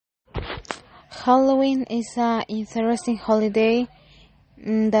Halloween is an interesting holiday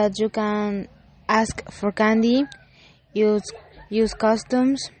that you can ask for candy, use use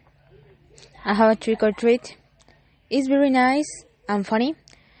costumes, and have a trick or treat. It's very nice and funny,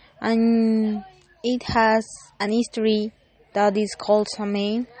 and it has an history that is called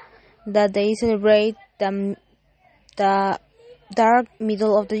Samhain, that they celebrate the dark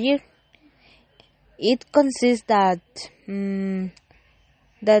middle of the year. It consists that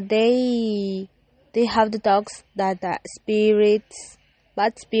they have the dogs that the spirits,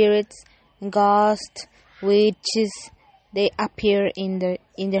 bad spirits, ghosts, witches, they appear in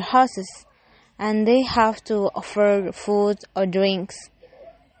their houses, and they have to offer food or drinks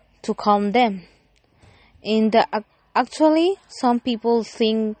to calm them. In the actually, some people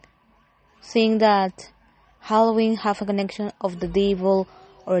think that Halloween have a connection of the devil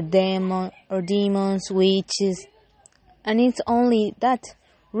or demons, witches, and it's only that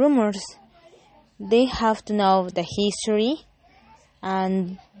rumors. They have to know the history,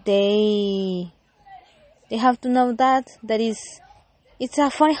 and they have to know that it's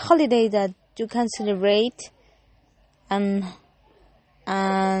a fun holiday that you can celebrate and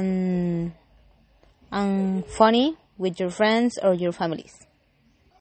and funny with your friends or your families.